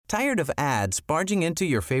Tired of ads barging into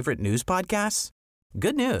your favorite news podcasts?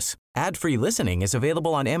 Good news. Ad-free listening is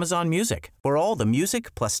available on Amazon Music for all the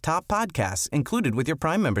music plus top podcasts included with your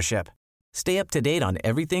Prime membership. Stay up to date on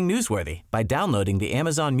everything newsworthy by downloading the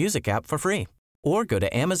Amazon Music app for free or go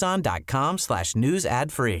to amazon.com/news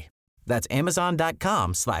ad free. That's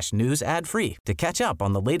amazon.com/news ad free to catch up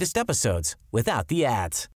on the latest episodes without the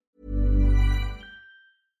ads.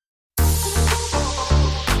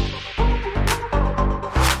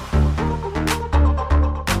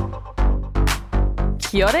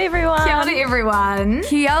 Kia ora, everyone. Kia ora, everyone.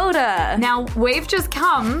 Kia ora. Now, we've just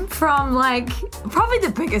come from, probably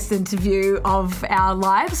the biggest interview of our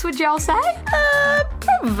lives, would y'all say?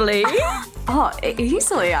 Probably.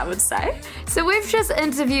 Easily, I would say. So we've just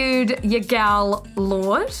interviewed your gal,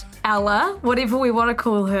 Lorde, Ella, whatever we want to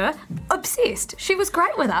call her. Obsessed. She was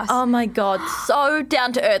great with us. Oh my God, so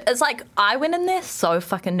down to earth. It's like I went in there so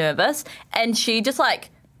fucking nervous and she just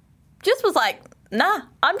was like, nah,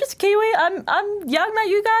 I'm just a Kiwi. I'm young like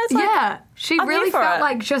you guys. Yeah, she I'm really here for felt it.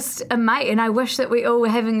 like just a mate, and I wish that we all were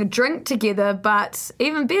having a drink together, but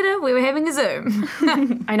even better, we were having a Zoom.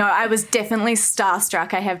 I know, I was definitely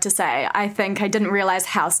starstruck, I have to say. I think I didn't realise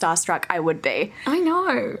how starstruck I would be. I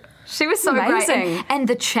know. She was so Amazing. great. And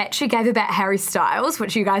the chat she gave about Harry Styles,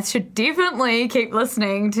 which you guys should definitely keep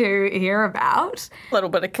listening to hear about. A little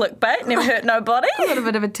bit of clickbait, never hurt nobody. A little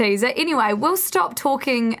bit of a teaser. Anyway, we'll stop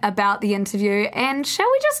talking about the interview and shall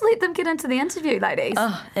we just let them get into the interview, ladies?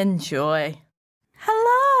 Oh, enjoy.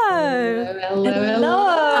 Hello. Hello.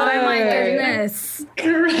 Oh my goodness.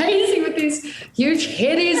 Crazy with these huge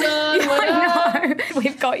headies on. I know.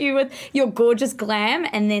 We've got you with your gorgeous glam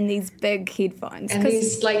and then these big headphones. And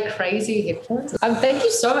these crazy headphones. Thank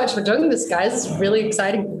you so much for doing this, guys. It's really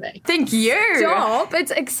exciting for me. Thank you. Stop.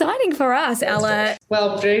 It's exciting for us, Ella.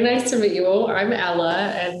 Well, very nice to meet you all. I'm Ella,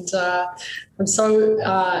 and I'm so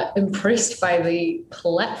impressed by the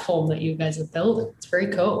platform that you guys are building. It's very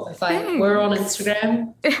cool. If I were on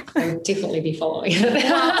Instagram, I would definitely be following it.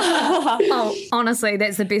 Oh, honestly,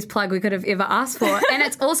 that's the best plug we could have ever asked for. And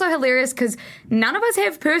it's also hilarious because none of us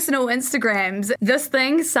have personal Instagrams. This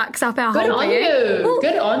thing sucks up our Good whole on being. you. Well,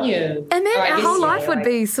 Good on you. And then Oh, I our guess, whole yeah, life would right.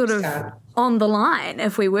 be sort of Can't. on the line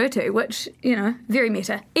if we were to, which, very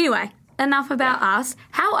meta. Anyway, enough about us.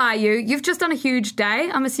 How are you? You've just done a huge day,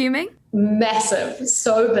 I'm assuming. Massive,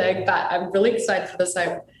 so big, but I'm really excited for this.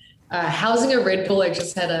 I'm housing a Red Bull. I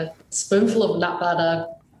just had a spoonful of nut butter.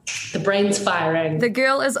 The brain's firing. The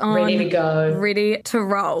girl is on. Ready to go. Ready to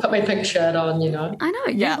roll. Put my pink shirt on, I know,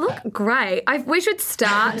 you look great. We should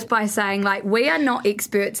start by saying, we are not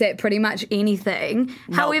experts at pretty much anything.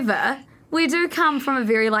 Nope. However, we do come from a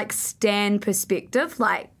very, Stan perspective.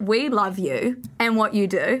 We love you and what you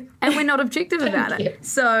do, and we're not objective about you. it.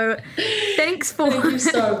 So, thanks for... Thank you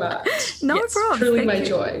so much. No It's problem. truly Thank my you.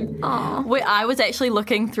 joy. I was actually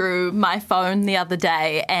looking through my phone the other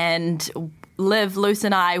day and Liv, Luce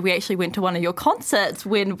and we actually went to one of your concerts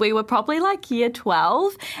when we were probably year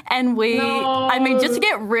 12 and just to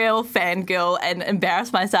get real fangirl and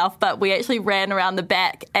embarrass myself, but we actually ran around the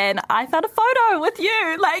back and I found a photo with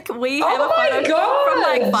you. We have a photo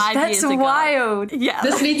from 5 years ago. That's wild. Yeah.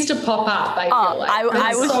 This needs to pop up, I feel like. I will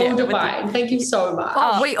That's share so it with divine. Thank you so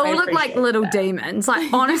much. We all look like appreciate little that. demons.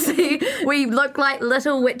 Honestly, we look like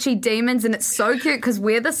little witchy demons, and it's so cute because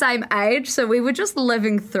we're the same age, so we were just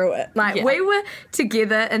living through it. We were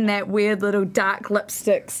together in that weird little dark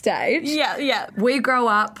lipstick stage. Yeah. We grow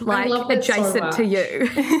up I love it so adjacent to much. you.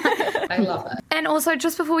 I love it. And also,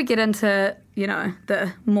 just before we get into,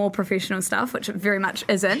 the more professional stuff, which it very much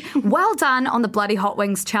isn't, well done on the Bloody Hot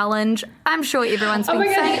Wings challenge. I'm sure everyone's been my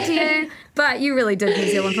God. saying it to you, but you really did New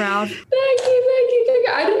Zealand proud. Thank you.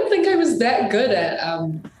 I didn't think I was that good at,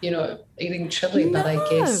 eating chili, but I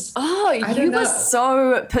guess. Oh, don't you know. were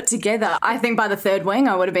so put together. I think by the third wing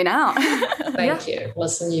I would have been out. Thank you.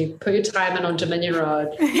 Listen, you put your time in on Dominion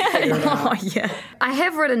Road. Figure it out. Oh, yeah. I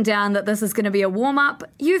have written down that this is going to be a warm-up.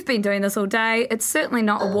 You've been doing this all day. It's certainly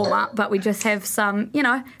not a warm-up, but we just have some,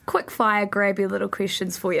 quick-fire, grabby little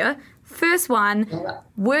questions for you. First one,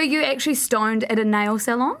 were you actually stoned at a nail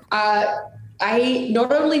salon? I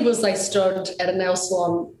not only was I stoned at a nail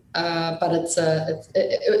salon, but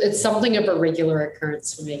it's something of a regular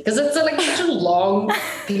occurrence for me because it's such a long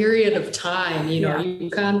period of time. You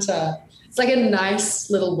can't. It's like a nice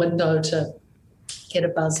little window to get a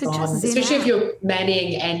buzz on, just zen especially out. if you're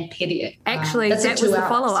manning and petting. Actually, that's that like was 2 the hours.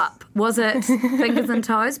 follow-up. Was it fingers and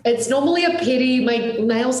toes? It's normally a pedi. My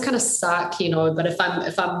nails kind of suck, but if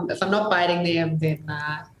I'm not biting them, then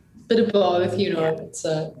bit of both. It's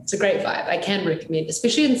a great vibe. I can recommend,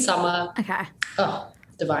 especially in summer. Okay. Oh,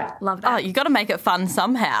 divine. Love that. Oh, you got to make it fun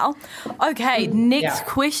somehow. Okay, next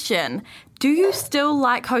question. Do you still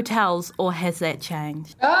like hotels or has that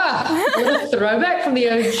changed? What a throwback from the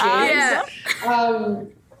OGs. Yeah.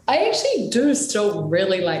 I actually do still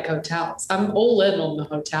really like hotels. I'm all in on the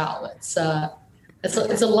hotel. It's a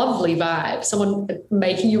lovely vibe. Someone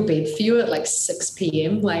making your bed for you at like 6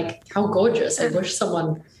 p.m. Like, how gorgeous. I wish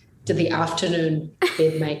someone did the afternoon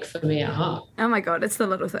bed make for me at home. Oh my God, it's the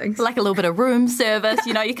little things. Like a little bit of room service,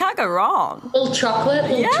 you can't go wrong. Little chocolate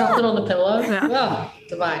on the pillow. Yeah. Oh,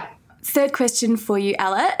 divine. Third question for you,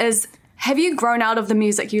 Ella, is have you grown out of the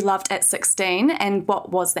music you loved at 16 and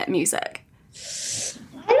what was that music?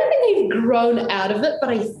 I don't think I've grown out of it, but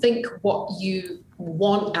I think what you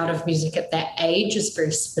want out of music at that age is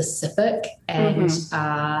very specific and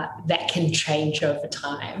that can change over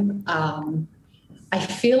time. I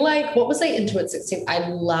feel like, what was I into at 16? I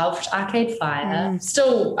loved Arcade Fire.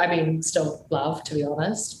 Still love, to be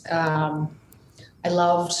honest. I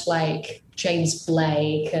loved like James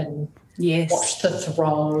Blake and Watch the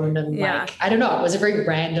Throne and like, I don't know, it was a very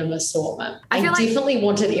random assortment. I definitely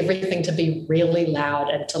wanted everything to be really loud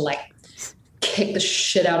and to like kick the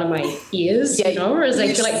shit out of my ears, whereas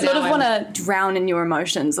I feel like sort of want to drown in your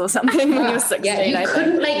emotions or something when you're 16. Yeah, you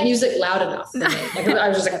couldn't make music loud enough for me. Like, I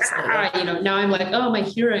was just like, now I'm like, oh, my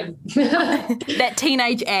hearing. That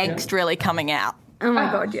teenage angst really coming out. Oh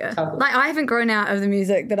my God, yeah. Totally. Like, I haven't grown out of the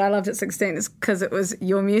music that I loved at 16 is because it was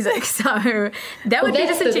your music. So that would be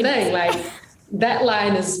that's just the thing. Like, that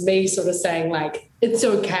line is me sort of saying, like, it's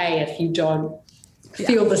okay if you don't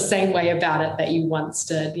feel the same way about it that you once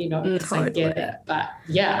did, because I get it. But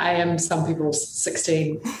yeah, I am some people's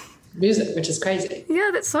 16 music, which is crazy.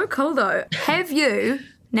 Yeah, that's so cool though. Have you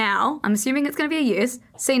now, I'm assuming it's going to be a yes,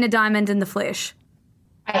 seen a diamond in the flesh?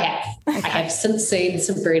 I have. Okay. I have since seen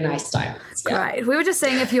some very nice diamonds. Yeah. Great. We were just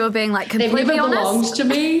seeing if you were being like completely They've never honest. belonged to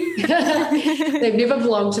me. They've never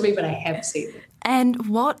belonged to me, but I have seen them. And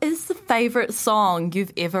what is the favourite song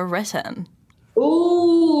you've ever written?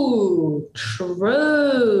 Ooh,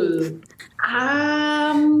 true.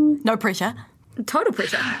 No pressure. Total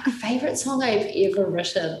pressure. Favorite song I've ever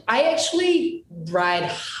written. I actually ride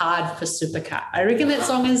hard for Supercar. I reckon that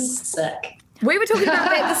song is sick. We were talking about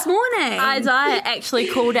that this morning. Isaiah actually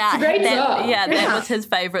called out great that, song. that was his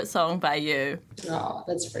favourite song by you. Oh,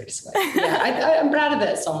 that's pretty sweet. Yeah, I'm proud of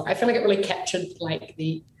that song. I feel like it really captured like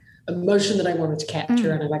the emotion that I wanted to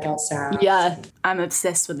capture and I like how it sounds. Yeah, I'm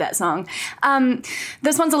obsessed with that song.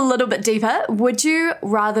 This one's a little bit deeper. Would you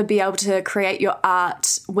rather be able to create your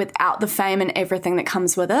art without the fame and everything that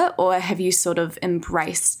comes with it, or have you sort of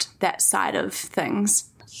embraced that side of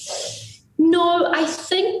things? No, I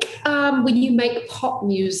think when you make pop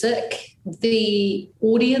music, the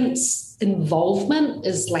audience involvement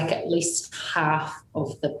is like at least half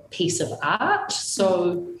of the piece of art.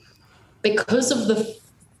 So because of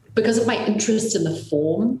my interest in the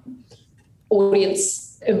form,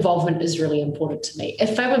 audience involvement is really important to me.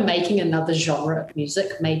 If I were making another genre of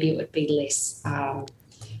music, maybe it would be less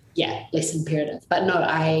imperative. But no,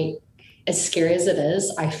 as scary as it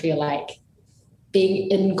is, I feel like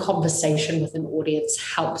being in conversation with an audience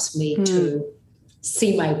helps me to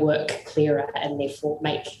see my work clearer and therefore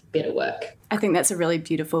make better work. I think that's a really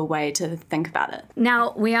beautiful way to think about it.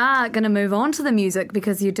 Now, we are going to move on to the music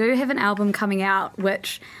because you do have an album coming out,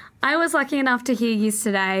 which I was lucky enough to hear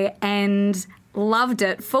yesterday and loved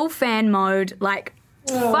it. Full fan mode,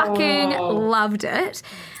 fucking loved it.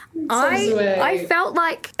 I felt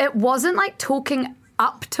like it wasn't like talking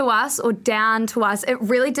up to us or down to us. It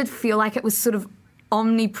really did feel like it was sort of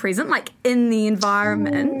omnipresent, like in the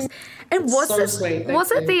environment. And was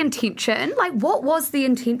it the intention? Like, what was the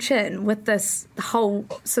intention with this whole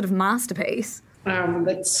sort of masterpiece?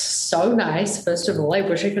 It's so nice, first of all. I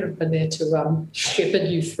wish I could have been there to shepherd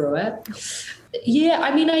you through it. Yeah,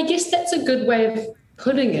 I mean, I guess that's a good way of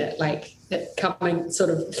putting it, like it coming sort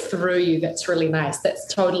of through you. That's really nice.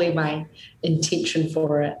 That's totally my intention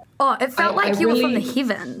for it. Oh, it felt like you were from the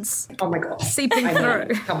heavens. Oh my God. Seeping through.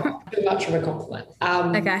 Come on. Too much of a compliment.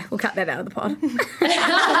 Okay, we'll cut that out of the pod.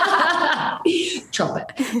 Chop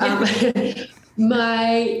it.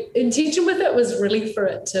 My intention with it was really for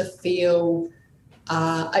it to feel,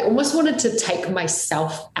 I almost wanted to take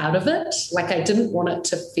myself out of it. Like I didn't want it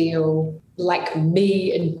to feel like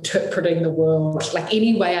me interpreting the world. Like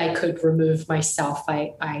any way I could remove myself,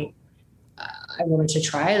 I wanted to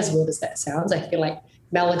try, as weird as that sounds. I feel like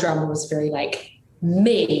melodrama was very like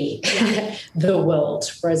me, the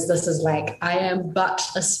world, whereas this is like I am but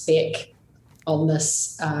a speck on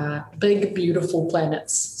this big, beautiful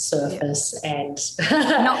planet's surface, and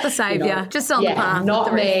not the savior, just on the path.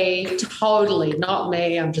 Not me, totally not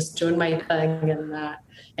me. I'm just doing my thing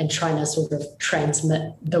and trying to sort of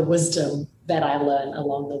transmit the wisdom that I learn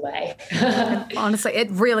along the way. Honestly, it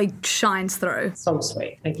really shines through. So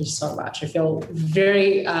sweet. Thank you so much. I feel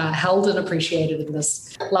very held and appreciated in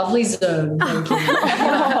this lovely Zoom. Thank you.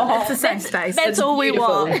 It's a safe space. That's all we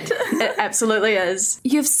want. It absolutely is.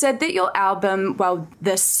 You've said that your album, well,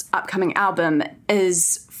 this upcoming album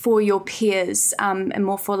is for your peers and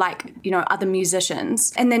more for other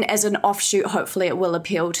musicians. And then as an offshoot, hopefully it will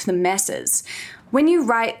appeal to the masses. When you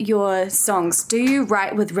write your songs, do you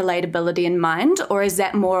write with relatability in mind, or is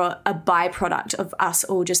that more a byproduct of us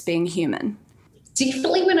all just being human?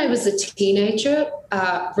 Definitely when I was a teenager,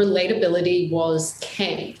 relatability was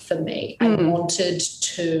king for me. I wanted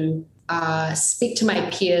to speak to my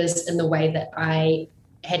peers in the way that I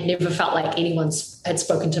had never felt like anyone had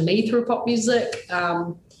spoken to me through pop music.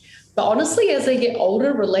 But honestly, as I get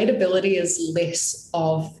older, relatability is less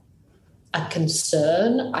of a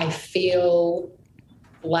concern. I feel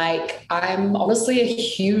like I'm honestly a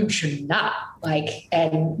huge nut.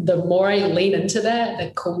 And the more I lean into that,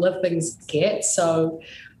 the cooler things get. So,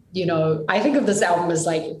 I think of this album as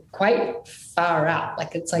quite far out.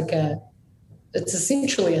 It's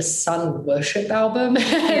essentially a sun worship album.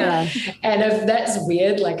 Yeah. And if that's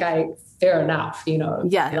weird, fair enough,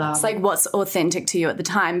 Yeah, it's what's authentic to you at the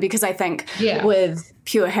time, because I think with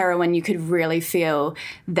Pure Heroine, you could really feel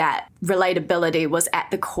that relatability was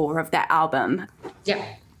at the core of that album. Yeah.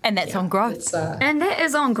 And that's on Growth. And that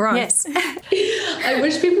is on Growth. Yes. I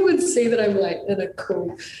wish people would see that I'm in a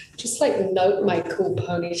cool, just note my cool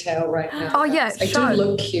ponytail right now. Oh, yeah, I do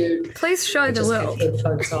look cute. Please show the Just world. have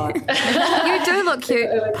headphones on. You do look cute,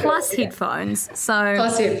 plus headphones. So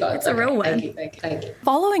Plus headphones. it's a real win. Thank you.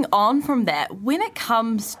 Following on from that, when it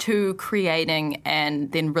comes to creating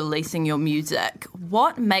and then releasing your music,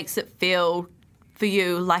 what makes it feel for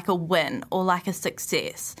you like a win or like a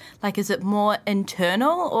success? Is it more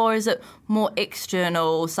internal or is it more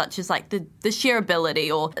external, such as the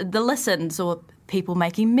shareability or the listens or people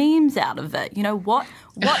making memes out of it? What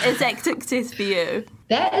is that success for you?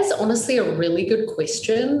 That is honestly a really good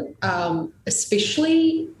question,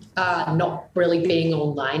 especially not really being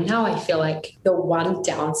online now. I feel like the one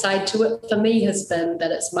downside to it for me has been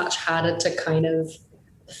that it's much harder to kind of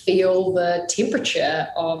feel the temperature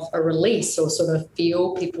of a release or sort of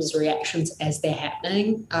feel people's reactions as they're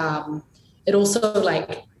happening. It also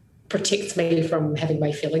protects me from having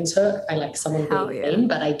my feelings hurt by someone being mean,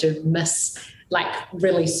 but I do miss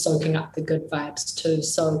really soaking up the good vibes too.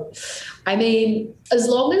 So, I mean, as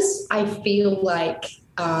long as I feel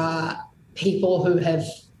people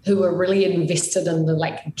who are really invested in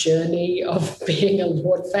the journey of being a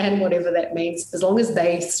Lorde fan, whatever that means, as long as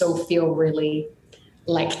they still feel really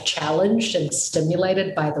challenged and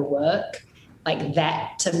stimulated by the work,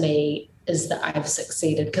 that to me is that I've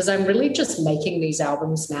succeeded, because I'm really just making these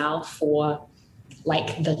albums now for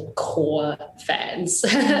the core fans.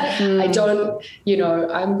 I don't,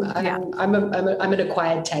 I'm an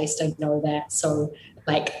acquired taste. I know that. So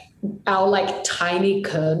our tiny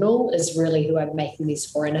kernel is really who I'm making these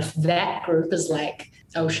for. And if that group is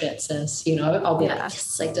oh shit, sis, I'll be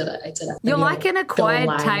yes, I did it. You're an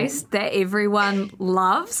acquired taste that everyone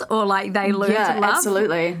loves, or they learn to love.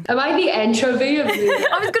 Absolutely. Am I the anchovy of the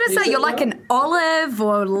I was going to say you're an olive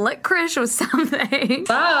or licorice or something.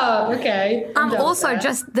 Oh, okay. Also,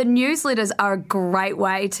 just the newsletters are a great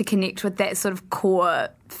way to connect with that sort of core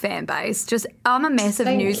fan base. I'm a massive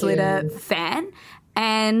newsletter fan.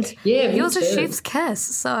 And yours is Chef's Kiss,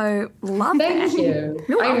 so love Thank that. you.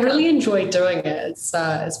 I really enjoy doing it. It's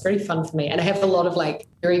very fun for me, and I have a lot of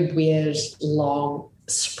very weird, long,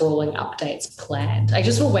 sprawling updates planned. I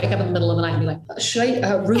just will wake up in the middle of the night and be like, should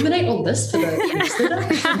I ruminate on this for the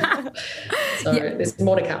newsletter? So there's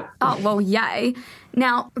more to come. Oh, well, yay.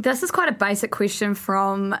 Now, this is quite a basic question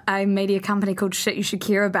from a media company called Shit You Should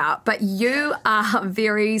Care About, but you are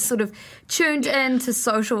very sort of tuned into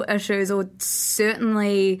social issues, or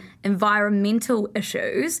certainly environmental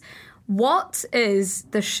issues. What is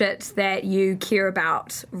the shit that you care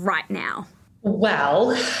about right now?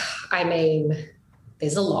 Well, I mean,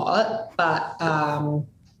 there's a lot, but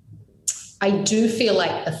I do feel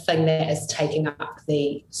like the thing that is taking up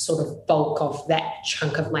the sort of bulk of that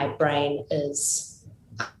chunk of my brain is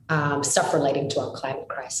stuff relating to our climate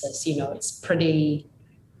crisis. It's pretty,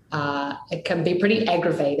 it can be pretty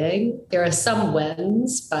aggravating. There are some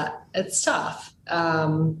wins, but it's tough.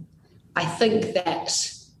 I think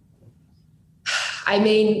that,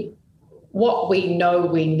 what we know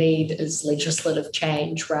we need is legislative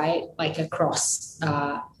change, right? Like across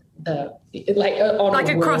on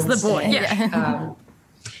across the board.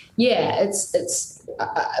 It's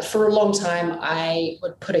for a long time I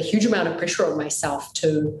would put a huge amount of pressure on myself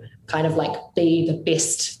to kind of like be the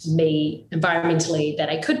best me environmentally that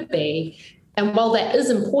I could be. And while that is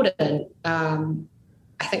important,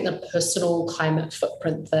 I think the personal climate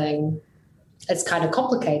footprint thing, it's kind of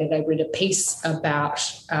complicated. I read a piece about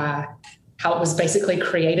how it was basically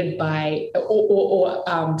created by or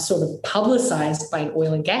sort of publicized by an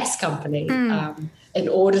oil and gas company in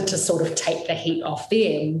order to sort of take the heat off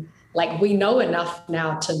them. Like, we know enough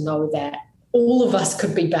now to know that all of us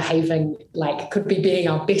could be being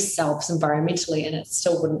our best selves environmentally, and it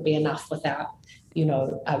still wouldn't be enough without,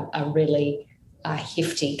 a really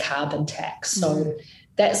hefty carbon tax. So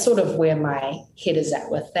that's sort of where my head is at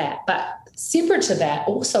with that. But separate to that,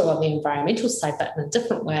 also on the environmental side, but in a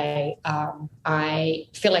different way, I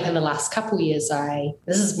feel like in the last couple of years,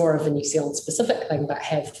 this is more of a New Zealand specific thing, but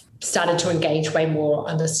have started to engage way more,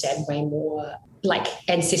 understand way more like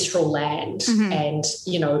ancestral land and,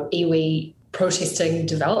 iwi protesting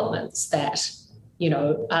developments that,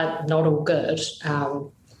 are not all good.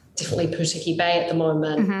 Definitely Putiki Bay at the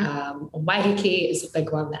moment. Waiheke is a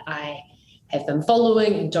big one that I have been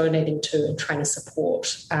following and donating to and trying to support.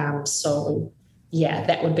 So,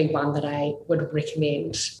 that would be one that I would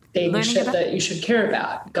recommend. The shit that you should care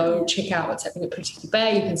about. Go check out what's happening at Putiki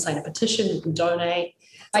Bay. You can sign a petition. You can donate.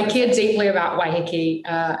 I care deeply about Waiheke,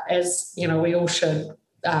 as, we all should,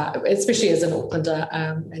 especially as an Aucklander.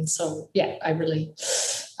 And so, I really,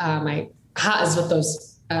 my heart is with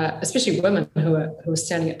those, especially women who are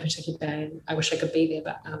standing at Putiki Bay. And I wish I could be there,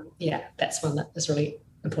 but that's one that is really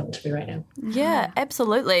important to me right now. Yeah,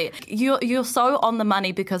 absolutely. You're so on the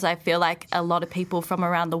money, because I feel like a lot of people from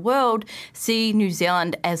around the world see New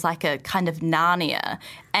Zealand as like a kind of Narnia.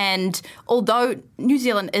 And although New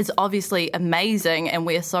Zealand is obviously amazing and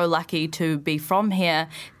we're so lucky to be from here,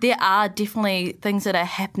 there are definitely things that are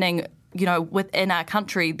happening within our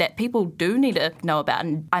country that people do need to know about.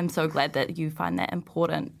 And I'm so glad that you find that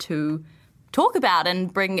important to talk about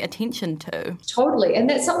and bring attention to. Totally. And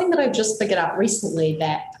that's something that I've just figured out recently,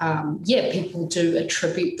 that, people do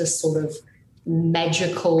attribute this sort of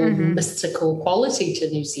magical, mystical quality to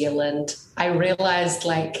New Zealand. I realized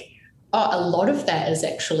a lot of that is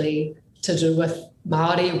actually to do with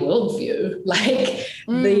Māori worldview,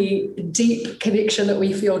 the deep connection that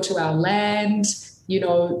we feel to our land,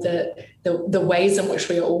 the ways in which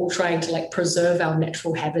we are all trying to preserve our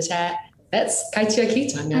natural habitat. That's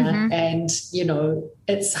kaitiakitanga. And,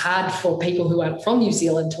 it's hard for people who aren't from New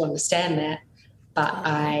Zealand to understand that. But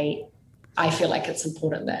I feel like it's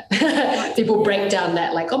important that people break down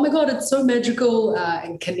that, oh my God, it's so magical,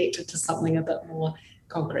 and connect it to something a bit more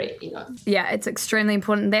concrete, Yeah, it's extremely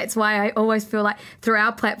important. That's why I always feel like through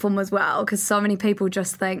our platform as well, because so many people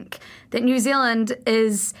just think that New Zealand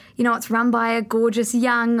is, it's run by a gorgeous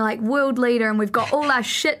young world leader and we've got all our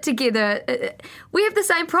shit together. We have the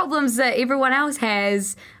same problems that everyone else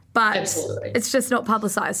has, but Absolutely. It's just not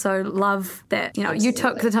publicised. So love that, you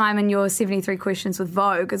took the time in your 73 questions with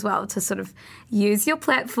Vogue as well to sort of use your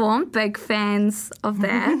platform. Big fans of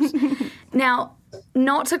that. Now,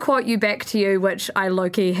 not to quote you back to you, which I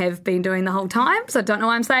low-key have been doing the whole time, so I don't know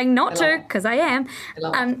why I'm saying not to, because I am.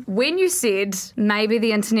 When you said maybe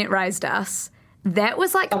the internet raised us, that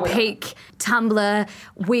was peak Tumblr,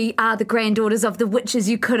 we are the granddaughters of the witches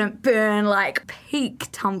you couldn't burn,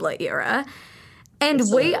 peak Tumblr era. And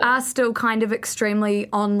we are still kind of extremely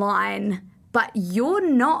online, but you're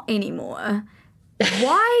not anymore.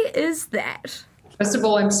 Why is that? First of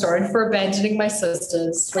all, I'm sorry for abandoning my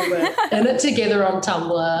sisters. We were in it together on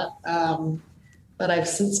Tumblr, but I've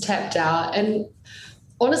since tapped out. And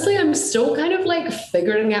honestly, I'm still kind of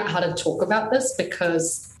figuring out how to talk about this,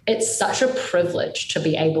 because it's such a privilege to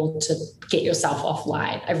be able to get yourself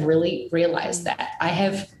offline. I've really realized that. I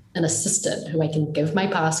have an assistant who I can give my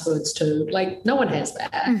passwords to. No one has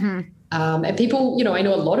that. And people, I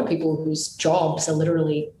know a lot of people whose jobs are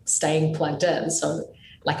literally staying plugged in. So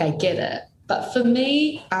I get it. But for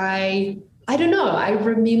me, I don't know. I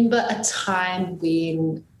remember a time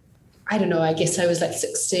when, I guess I was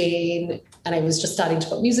 16 and I was just starting to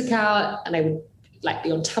put music out, and I would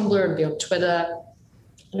be on Tumblr and be on Twitter.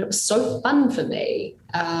 And it was so fun for me.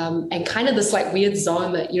 And kind of this weird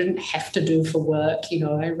zone that you didn't have to do for work.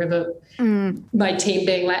 I remember my team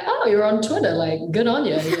being oh, you're on Twitter, good on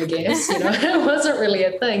you, I guess. It wasn't really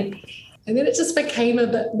a thing. And then it just became a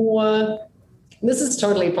bit more, this is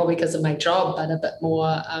totally probably because of my job, but a bit more,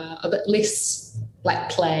 a bit less like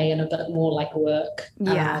play and a bit more like work.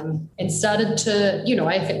 Yeah. And started to,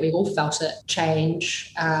 I think we all felt it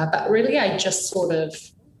change. But really I just sort of,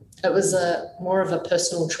 it was more of a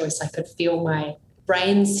personal choice. I could feel my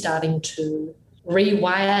brain starting to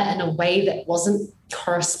rewire in a way that wasn't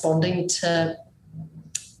corresponding to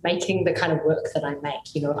making the kind of work that I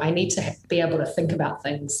make. I need to be able to think about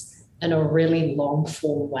things in a really long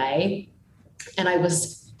form way. And I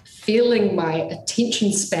was feeling my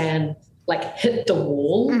attention span like hit the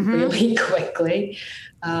wall really quickly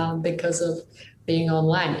because of being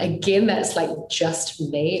online. Again, that's like just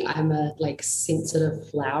me. I'm a like sensitive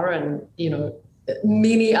flower, and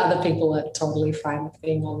many other people are totally fine with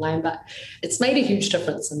being online, but it's made a huge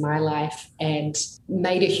difference in my life and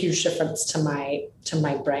made a huge difference to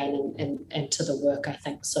my brain and to the work, I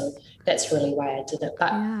think. So that's really why I did it.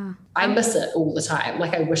 But I miss it all the time.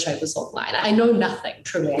 Like, I wish I was online. I know nothing,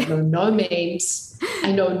 truly. I know no memes.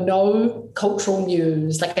 I know no cultural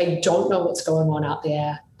news. Like, I don't know what's going on out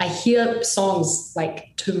there. I hear songs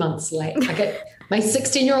like 2 months late. Like, my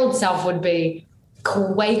 16-year-old self would be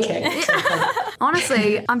quaking.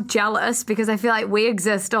 Honestly, I'm jealous because I feel like we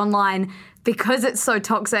exist online because it's so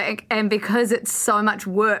toxic and because it's so much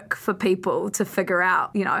work for people to figure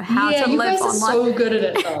out, how to live online. You guys are so good at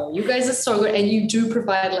it, though. You guys are so good, and you do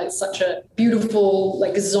provide like such a beautiful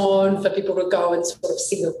like zone for people to go and sort of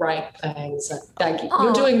see the right things. And, like,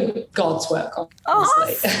 you're doing God's work,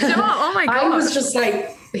 honestly. Oh my God. I was just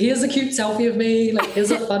like, here's a cute selfie of me. Like, here's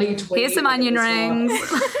a funny tweet. Here's some onion rings.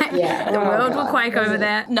 Yeah, the world will quake over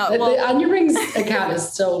that. No, the onion rings account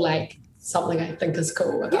is still like something I think is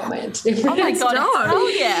cool about my Instagram. Oh my God. Oh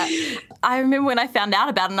yeah. I remember when I found out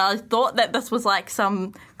about it and I thought that this was like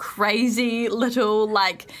some crazy little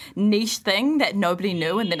like niche thing that nobody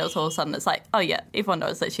knew, and then it was all of a sudden it's like, oh yeah, everyone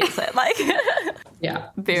knows that she has that. Like, yeah.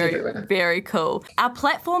 Very, very cool. Our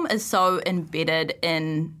platform is so embedded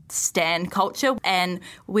in stan culture, and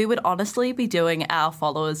we would honestly be doing our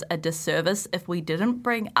followers a disservice if we didn't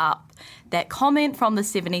bring up that comment from the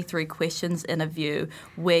 73 Questions interview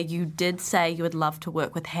where you did say you would love to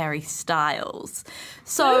work with Harry Styles.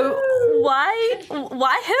 So why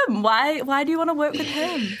him? Why do you want to work with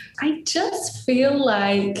him? I just feel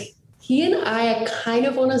like he and I are kind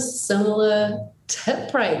of on a similar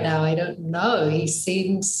tip right now. I don't know. He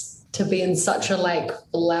seems to be in such a like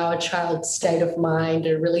flower child state of mind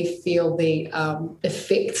and really feel the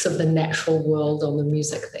effects of the natural world on the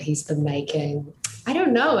music that he's been making. I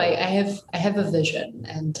don't know. I have a vision,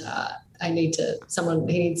 and he needs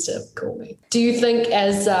to call me. Do you think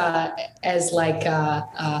as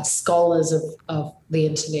scholars of the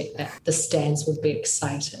internet that the stans would be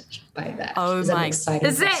excited by that? Oh Is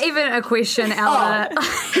that even a question, Ella?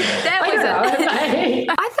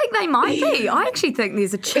 I think they might be. I actually think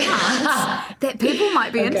there's a chance that people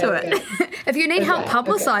might be into it. If you need help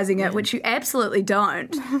publicising it, which you absolutely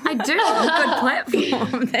don't, I do have a good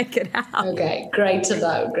platform that could help. Okay, great to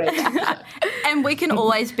know. And we can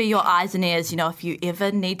always be your eyes and ears. If you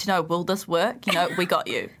ever need to know, will this work? We got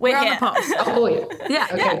you. We're here. Oh, yeah.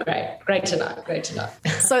 Okay, great to know.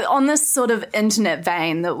 So on this sort of internet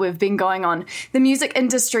vein that we've been going on, the music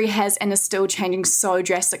industry has and is still changing so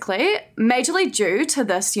drastically, majorly due to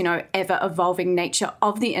this, ever-evolving nature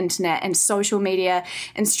of the internet and social media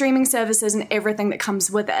and streaming services and everything that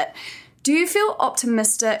comes with it. Do you feel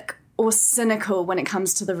optimistic or cynical when it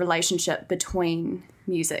comes to the relationship between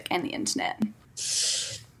music and the internet?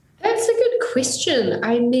 That's a good question.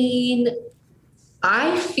 I mean,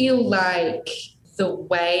 I feel like the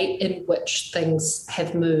way in which things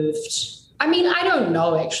have moved, I don't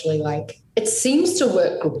know, actually, like, it seems to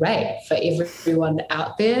work great for everyone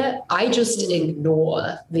out there. I just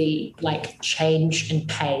ignore the like change in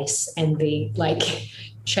pace and the like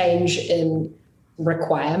change in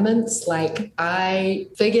requirements. Like, I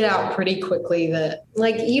figured out pretty quickly that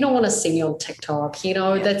like, you don't want to see me on TikTok,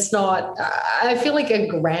 that's not, I feel like a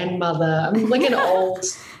grandmother. I'm like an old,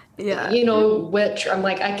 witch. I'm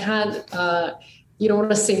like, I can't, you don't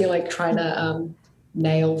want to see me like trying to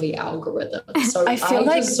nail the algorithm. So I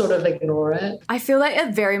just sort of ignore it. I feel like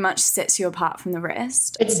it very much sets you apart from the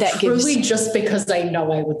rest. It's truly just because I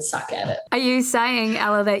know I would suck at it. Are you saying,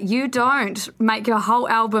 Ella, that you don't make your whole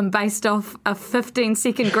album based off a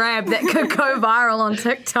 15-second grab that could go viral on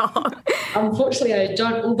TikTok? Unfortunately, I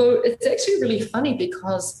don't. Although it's actually really funny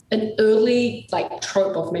because an early like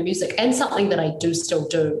trope of my music, and something that I do still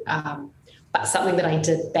do, but something that I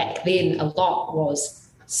did back then a lot, was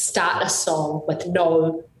start a song with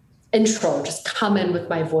no intro, just come in with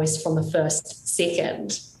my voice from the first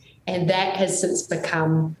second. And that has since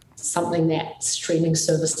become something that streaming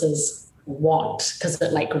services want, because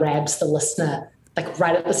it like grabs the listener like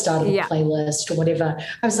right at the start of the Yeah. playlist or whatever.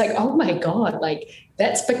 I was like, oh my God, like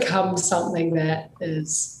that's become something that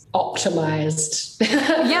is optimized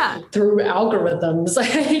through algorithms.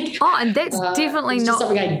 Like, And that's definitely it's not just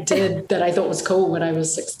something I did that I thought was cool when I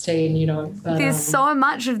was 16, you know. But, there's so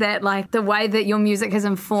much of that, like the way that your music has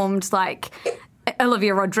informed like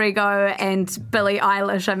Olivia Rodrigo and Billie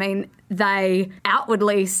Eilish. I mean, they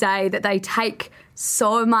outwardly say that they take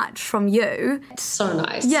so much from you. so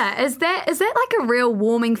nice. Yeah, is that like a real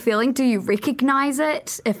warming feeling? Do you recognise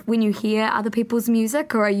it when you hear other people's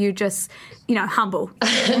music, or are you just, humble?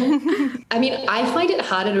 I mean, I find it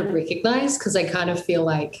harder to recognize because I kind of feel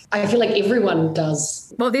like everyone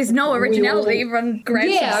does. Well, there's no originality. Everyone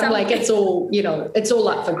grabs Yeah, from like it's all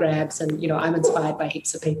up for grabs, and I'm inspired by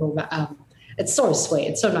heaps of people, but it's so sweet.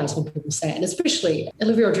 It's so nice when people say it, and especially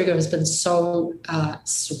Olivia Rodrigo has been so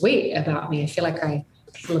sweet about me. I feel like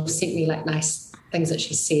people have sent me like nice things that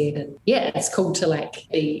she said, and yeah, it's cool to like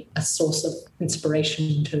be a source of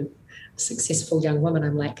inspiration to a successful young woman.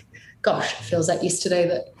 I'm like, gosh, it feels like yesterday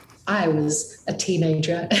that I was a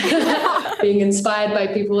teenager being inspired by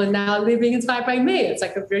people, and now they're being inspired by me. It's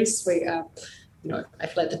like a very sweet, I feel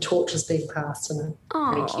like the torch is being passed in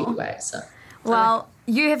a very cute way. So, well,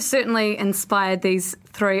 you have certainly inspired these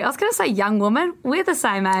three. I was going to say young women. We're the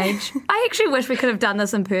same age. I actually wish we could have done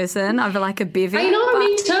this in person over like a bevy. I know,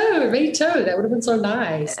 me too. That would have been so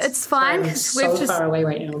nice. It's fine. I'm so far away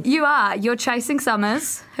right now. You are. You're chasing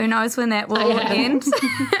summers. Who knows when that will end?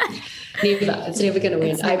 Never. It's never going to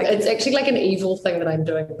end. It's actually like an evil thing that I'm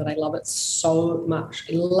doing, but I love it so much.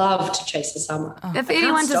 I love to chase the summer. If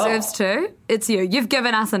anyone deserves to, it's you. You've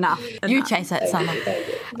given us enough. You chase that summer. Thank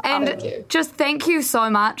you. And Thank you. just thank you so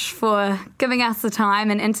much for giving us the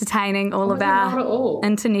time and entertaining all of our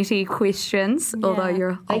internety questions, although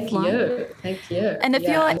you're offline. Thank you. And if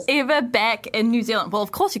you're ever back in New Zealand, well,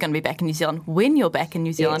 of course you're going to be back in New Zealand. When you're back in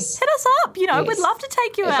New Zealand, hit us up. We'd love to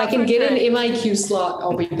take you out. If I can get an MIQ slot,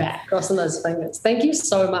 I'll be back. Crossing those fingers. Thank you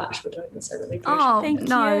so much for doing this. I really appreciate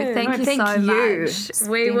it. Thank you so much.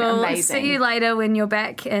 We will see you later when you're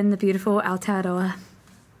back in the beautiful Aotearoa.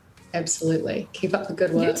 Absolutely. Keep up the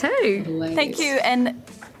good work. You too. Ladies. Thank you, and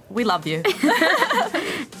we love you.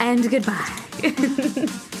 And goodbye.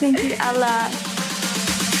 Thank you, Allah.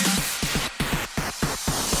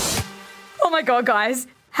 Oh my God, guys.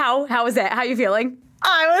 How was that? How are you feeling?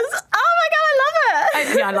 Oh my God, I love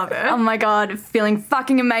it. Yeah, I love her. Oh my God, feeling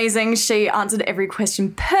fucking amazing. She answered every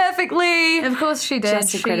question perfectly. Of course she did.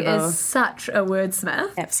 Just incredible. She is such a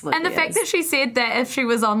wordsmith. Absolutely And the fact is. that she said that if she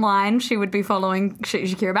was online, she would be following Shit You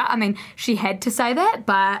Should Care About. I mean, she had to say that,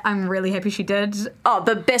 but I'm really happy she did. Oh,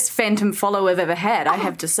 the best phantom follow we've ever had, I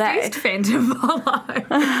have to say. Best phantom follow.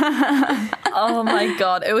 Oh my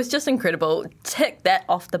God, it was just incredible. Tick that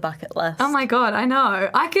off the bucket list. Oh my God, I know.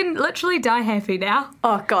 I can literally die happy now.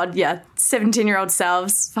 Oh God, yeah. 17-year-old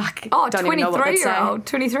selves. Fuck. Oh, don't even know what they'd say.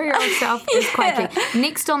 23-year-old self is quaking.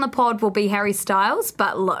 Next on the pod will be Harry Styles,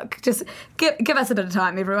 but look, just give us a bit of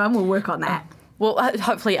time, everyone. We'll work on that. Well,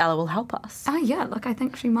 hopefully Ella will help us. Oh, yeah, look, I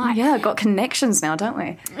think she might. Yeah, got connections now, don't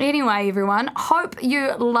we? Anyway, everyone, hope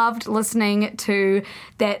you loved listening to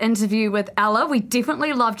that interview with Ella. We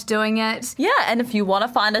definitely loved doing it. Yeah, and if you want to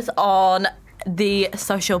find us on the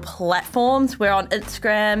social platforms, we're on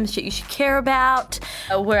Instagram, Shit You Should Care About.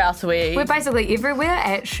 Where else are we? We're basically everywhere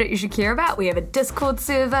at Shit You Should Care About. We have a Discord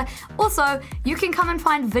server. Also, you can come and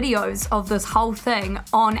find videos of this whole thing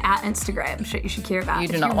on our Instagram, Shit You Should Care About. You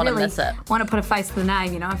do not want to miss it. Want to put a face to the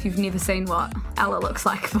name, if you've never seen what Ella looks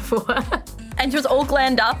like before. And she was all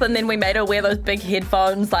glammed up, and then we made her wear those big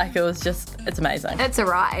headphones. Like, it's amazing. It's a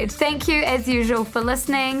ride. Thank you, as usual, for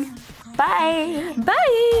listening. Bye.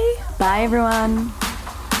 Bye. Bye, everyone.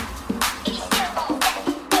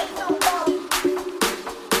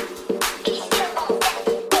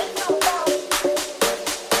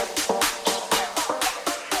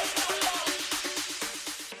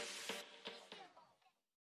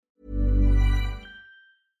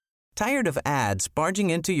 Tired of ads barging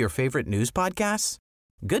into your favorite news podcasts?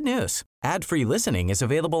 Good news. Ad-free listening is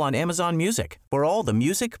available on Amazon Music for all the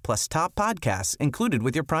music plus top podcasts included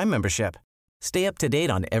with your Prime membership. Stay up to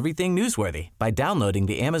date on everything newsworthy by downloading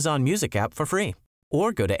the Amazon Music app for free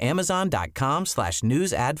or go to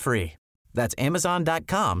amazon.com/news ad free. That's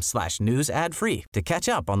amazon.com/news ad free to catch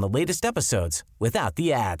up on the latest episodes without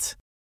the ads.